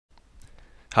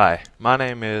Hi, my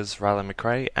name is Riley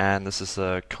McRae and this is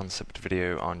a concept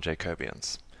video on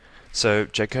Jacobians. So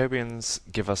Jacobians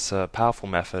give us a powerful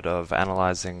method of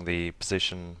analyzing the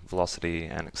position, velocity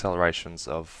and accelerations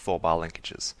of 4-bar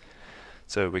linkages.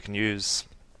 So we can use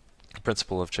the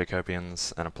principle of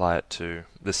Jacobians and apply it to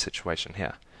this situation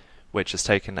here, which is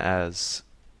taken as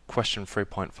question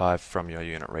 3.5 from your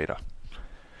unit reader.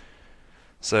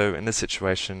 So in this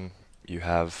situation you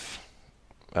have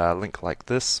a link like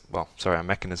this, a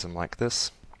mechanism like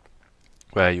this,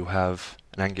 where you have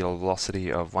an angular velocity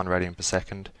of 1 radian per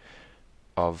second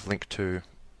of link 2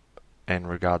 in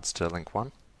regards to link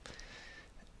 1.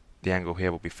 The angle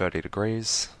here will be 30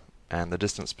 degrees, and the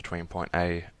distance between point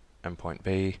A and point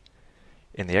B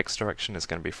in the x direction is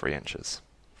going to be 3 inches.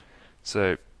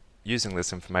 So using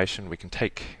this information we can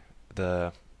take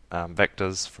the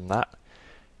vectors from that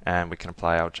and we can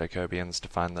apply our Jacobians to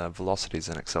find the velocities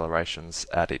and accelerations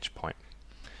at each point.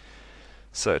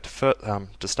 So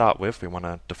to start with, we want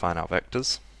to define our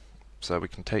vectors. So we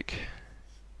can take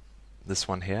this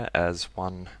one here as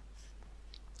one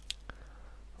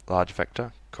large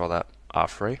vector, call that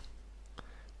R3.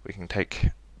 We can take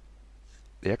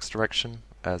the x direction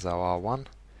as our R1,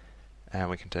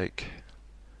 and we can take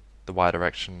the y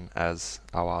direction as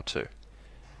our R2.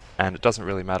 And it doesn't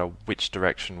really matter which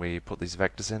direction we put these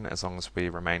vectors in as long as we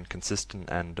remain consistent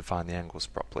and define the angles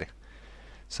properly.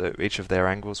 So each of their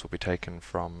angles will be taken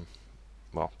from,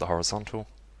 the horizontal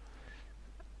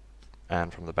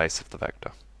and from the base of the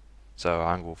vector. So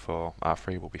our angle for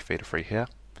R3 will be theta 3 here,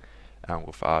 our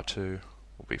angle for R2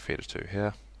 will be theta 2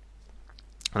 here,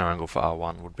 and our angle for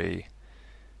R1 would be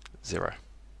 0.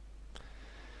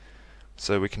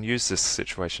 So we can use this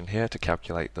situation here to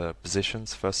calculate the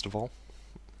positions first of all.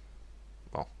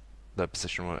 The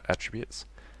positional attributes.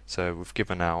 So we've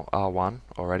given our R1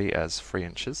 already as 3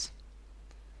 inches,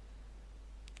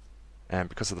 and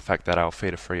because of the fact that our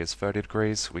theta 3 is 30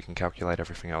 degrees, we can calculate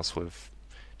everything else with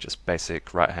just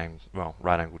basic right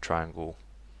angle triangle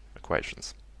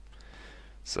equations.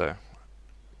 So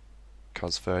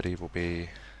cos 30 will be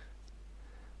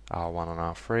R1 on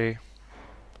R3,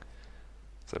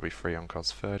 so it'll be 3 on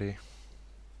cos 30,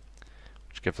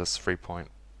 which gives us 3.464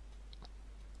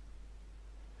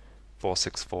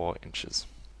 inches.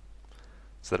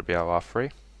 So that'll be our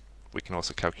R3. We can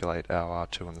also calculate our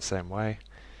R2 in the same way,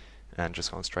 and just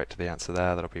going straight to the answer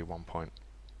there, that'll be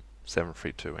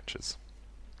 1.732 inches.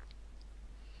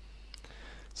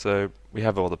 So we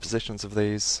have all the positions of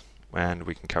these, and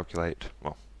we can calculate,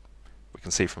 we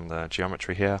can see from the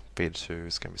geometry here, theta 2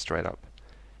 is going to be straight up.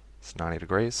 It's 90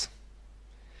 degrees,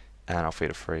 and our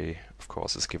theta 3, of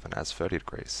course, is given as 30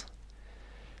 degrees.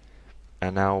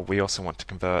 And now we also want to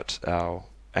convert our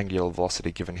angular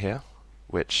velocity given here,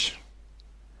 which,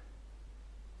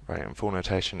 in full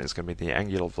notation, is going to be the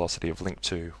angular velocity of link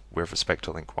 2 with respect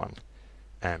to link 1.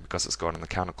 And because it's gone in the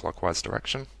counterclockwise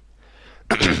direction,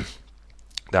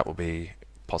 that will be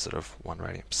positive 1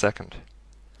 radian per second.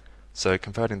 So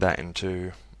converting that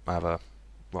into either,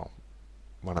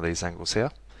 one of these angles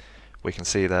here, we can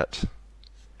see that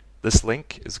this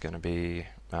link is going to be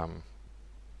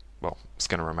it's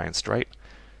going to remain straight.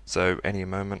 So any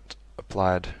moment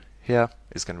applied here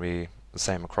is going to be the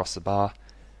same across the bar.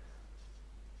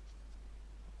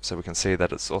 So we can see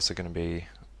that it's also going to be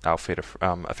our theta,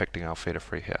 affecting our theta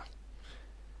 3 here.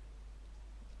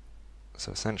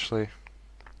 So essentially,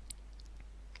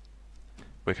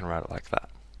 we can write it like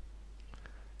that.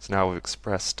 So now we've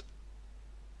expressed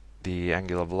the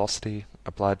angular velocity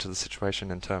applied to the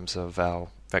situation in terms of our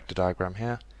vector diagram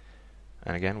here.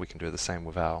 And again, we can do the same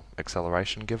with our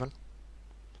acceleration given.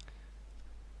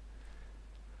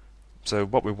 So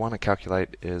what we want to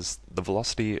calculate is the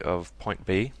velocity of point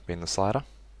B, being the slider,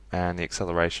 and the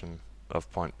acceleration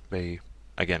of point B,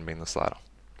 again being the slider.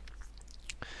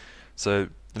 So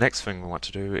the next thing we want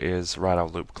to do is write our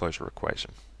loop closure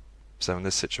equation. So in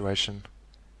this situation,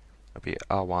 it'll be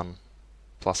R1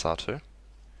 plus R2,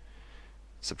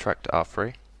 subtract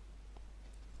R3,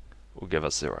 will give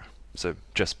us 0. So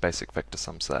just basic vector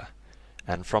sums there.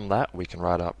 And from that we can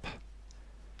write up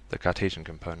the Cartesian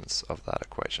components of that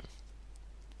equation.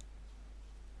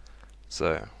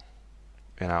 So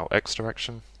in our x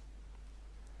direction,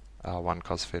 R1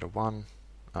 cos theta 1,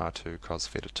 R2 cos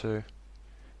theta 2,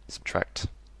 subtract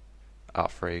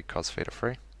R3 cos theta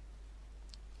 3.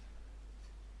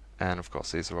 And of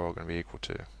course these are all going to be equal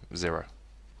to 0.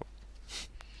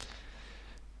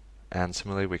 And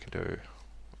similarly we can do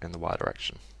in the y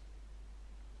direction,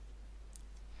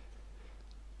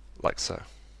 like so.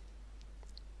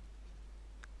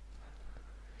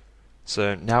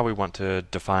 So now we want to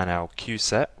define our Q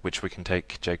set, which we can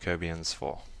take Jacobians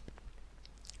for.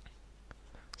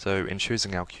 So in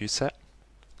choosing our Q set,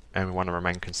 and we want to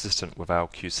remain consistent with our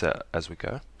Q set as we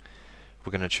go, we're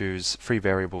going to choose the three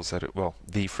variables that are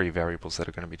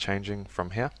going to be changing from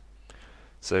here.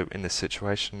 So in this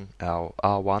situation, our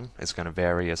R1 is going to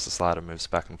vary as the slider moves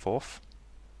back and forth.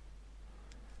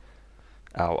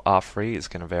 Our R3 is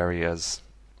going to vary as,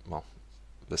 well,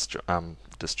 this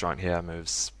joint here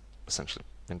moves essentially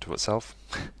into itself.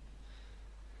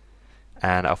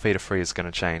 And our theta 3 is going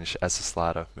to change as the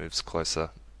slider moves closer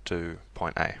to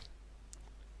point A.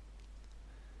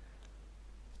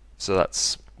 So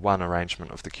that's one arrangement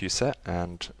of the Q set,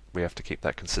 and we have to keep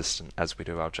that consistent as we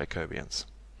do our Jacobians.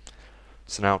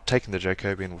 So now, taking the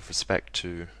Jacobian with respect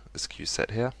to this Q set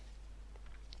here,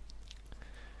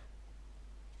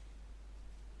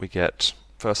 we get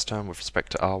first term with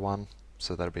respect to R1,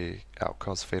 so that'll be our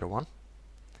cos theta 1.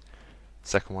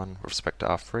 Second one with respect to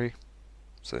R3,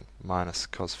 so minus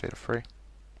cos theta 3.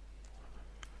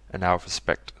 And now with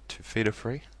respect to theta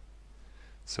 3,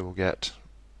 so we'll get,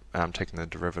 taking the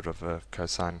derivative of a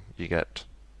cosine, you get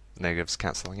negatives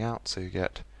cancelling out, so you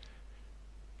get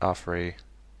R3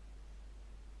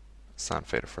 sine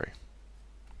theta 3.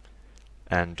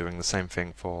 And doing the same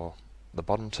thing for the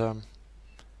bottom term,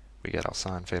 we get our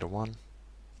sine theta 1,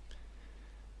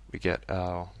 we get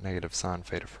our negative sine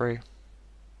theta 3,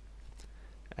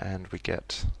 and we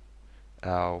get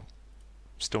our,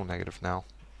 still negative now,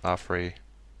 R3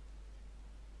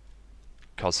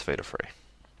 cos theta 3.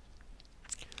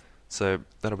 So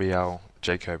that'll be our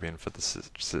Jacobian for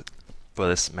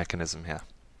this mechanism here.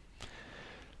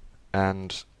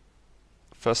 And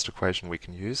first equation we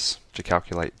can use to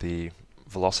calculate the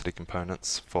velocity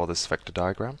components for this vector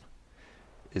diagram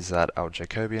is that our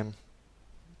Jacobian,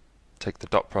 take the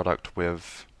dot product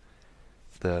with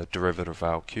the derivative of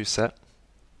our Q set,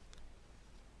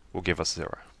 will give us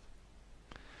 0.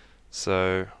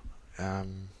 So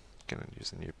I'm going to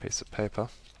use a new piece of paper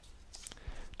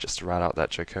just to write out that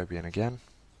Jacobian again.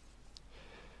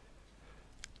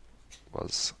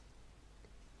 Was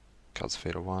cos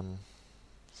theta 1,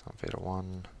 sine theta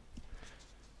 1,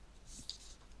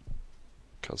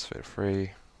 cos theta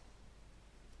 3,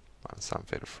 minus sine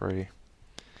theta 3,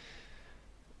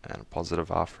 and positive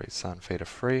R3 sine theta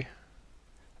 3,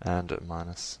 and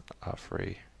minus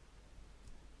R3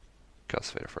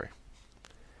 cos theta 3.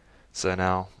 So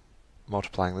now,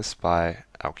 multiplying this by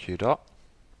our Q dot,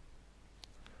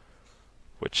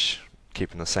 which,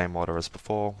 keeping the same order as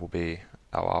before, will be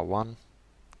our R1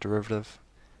 derivative,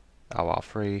 our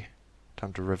R3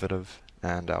 time derivative,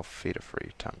 and our theta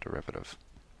 3 time derivative.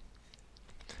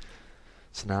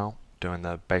 So now, doing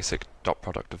the basic dot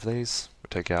product of these, we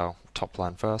take our top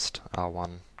line first,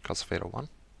 R1 cos theta 1.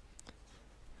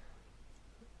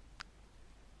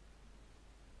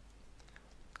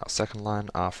 Our second line,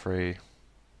 R3,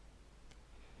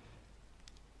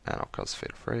 and our cos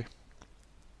theta 3.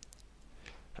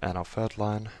 And our third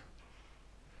line,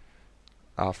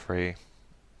 R3,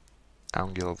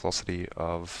 angular velocity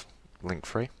of link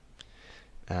 3,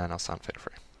 and our sine theta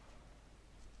 3.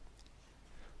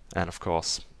 And of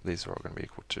course, these are all going to be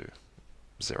equal to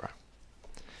 0.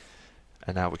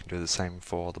 And now we can do the same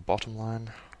for the bottom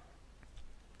line.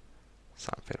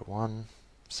 Sine theta 1,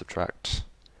 subtract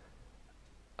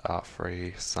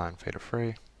R3 sine theta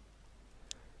 3.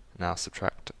 Now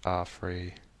subtract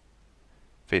R3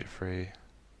 theta 3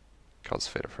 cos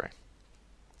theta 3.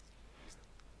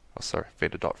 Oh, sorry,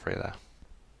 theta dot 3 there.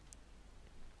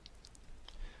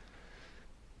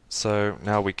 So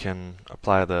now we can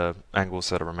apply the angles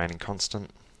that are remaining constant.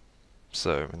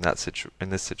 So in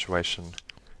this situation,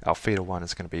 our theta 1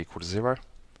 is going to be equal to 0,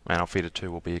 and our theta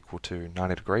 2 will be equal to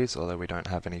 90 degrees, although we don't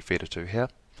have any theta 2 here.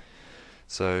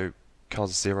 So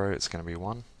cos 0 is going to be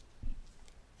 1,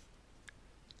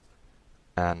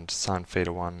 and sine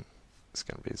theta 1 is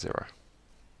going to be 0.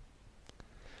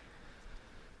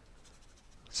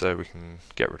 So we can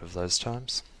get rid of those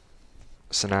terms.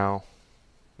 So now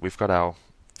we've got our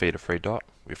theta 3 dot,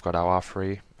 we've got our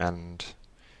R3 and,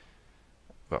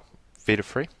 well, theta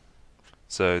 3.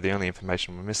 So the only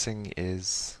information we're missing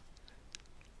is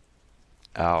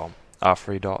our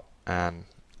R3 dot and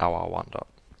our R1 dot,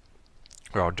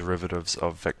 or our derivatives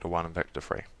of vector 1 and vector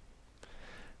 3.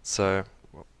 So,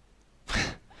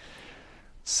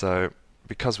 so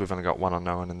because we've only got one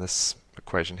unknown in this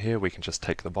equation here, we can just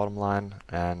take the bottom line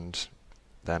and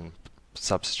then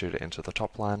substitute it into the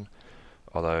top line.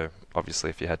 Although, obviously,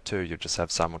 if you had two, you'd just have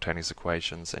simultaneous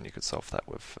equations, and you could solve that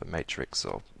with a matrix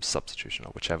or substitution,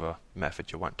 or whichever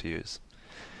method you want to use.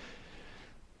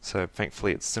 So,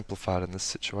 thankfully, it's simplified in this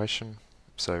situation.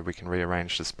 So, we can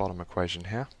rearrange this bottom equation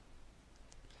here.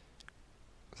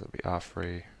 So, it'll be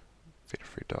R3 theta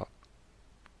 3 dot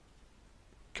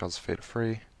cos theta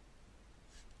 3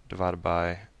 divided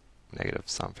by negative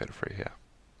sine theta 3 here.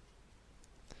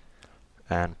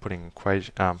 And putting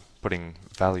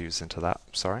values into that,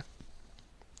 sorry.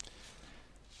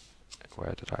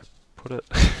 Where did I put it?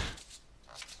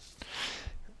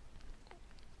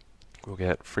 We'll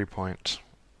get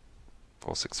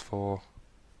 3.464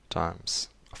 times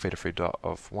theta 3 dot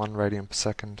of 1 radian per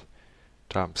second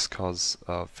times cos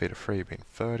of theta 3 being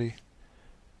 30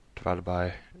 divided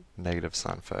by negative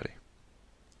sine 30.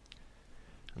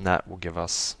 And that will give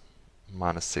us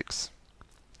minus 6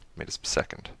 meters per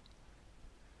second.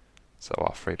 So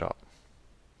our 3 dot.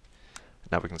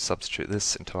 Now we can substitute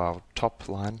this into our top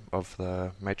line of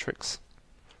the matrix,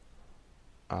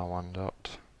 R1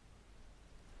 dot.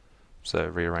 So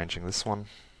rearranging this one,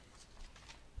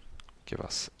 give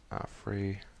us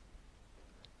R3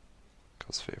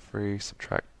 cos theta 3,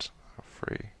 subtract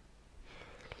R3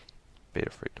 beta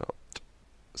 3 dot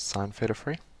sine theta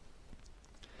 3.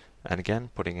 And again,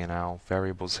 putting in our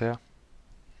variables here,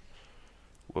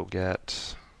 we'll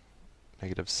get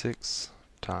negative 6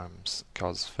 times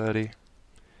cos 30,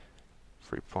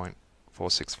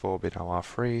 3.464 being our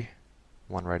R3,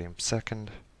 1 radian per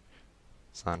second,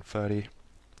 sine 30,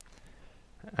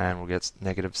 and we'll get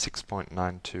negative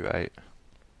 6.928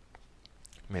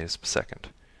 meters per second.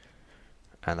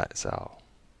 And that is our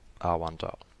R1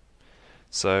 dot.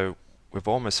 So we've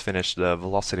almost finished the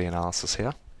velocity analysis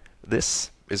here.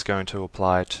 This is going to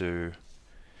apply to,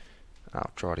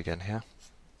 I'll draw it again here,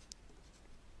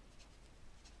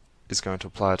 is going to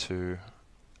apply to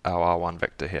our R1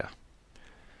 vector here.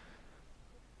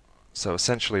 So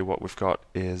essentially what we've got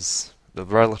is the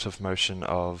relative motion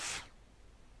of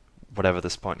whatever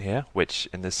this point here, which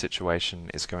in this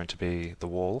situation is going to be the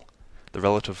wall, the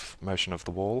relative motion of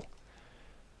the wall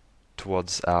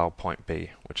towards our point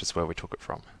B, which is where we took it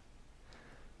from.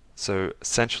 So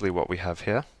essentially what we have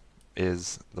here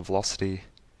is the velocity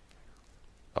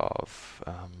of,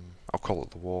 I'll call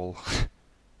it the wall,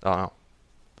 oh no,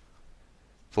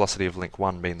 velocity of link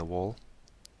 1 being the wall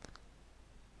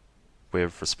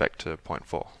with respect to point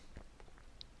 4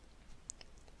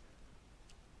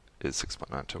 is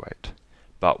 6.928.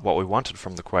 But what we wanted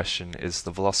from the question is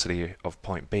the velocity of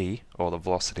point B, or the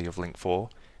velocity of link 4,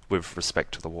 with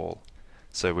respect to the wall.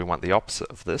 So we want the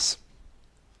opposite of this,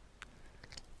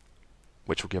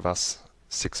 which will give us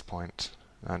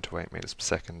 6.928 meters per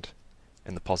second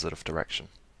in the positive direction.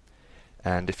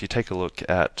 And if you take a look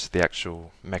at the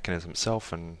actual mechanism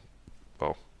itself, and,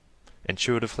 well,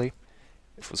 intuitively,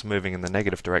 if it was moving in the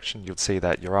negative direction, you'd see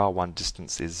that your R1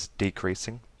 distance is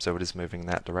decreasing, so it is moving in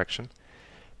that direction.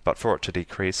 But for it to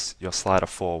decrease, your slider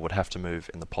 4 would have to move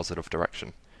in the positive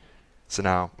direction. So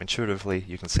now, intuitively,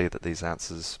 you can see that these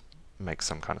answers make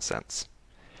some kind of sense.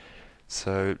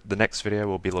 So the next video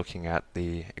we'll be looking at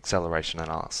the acceleration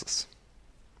analysis.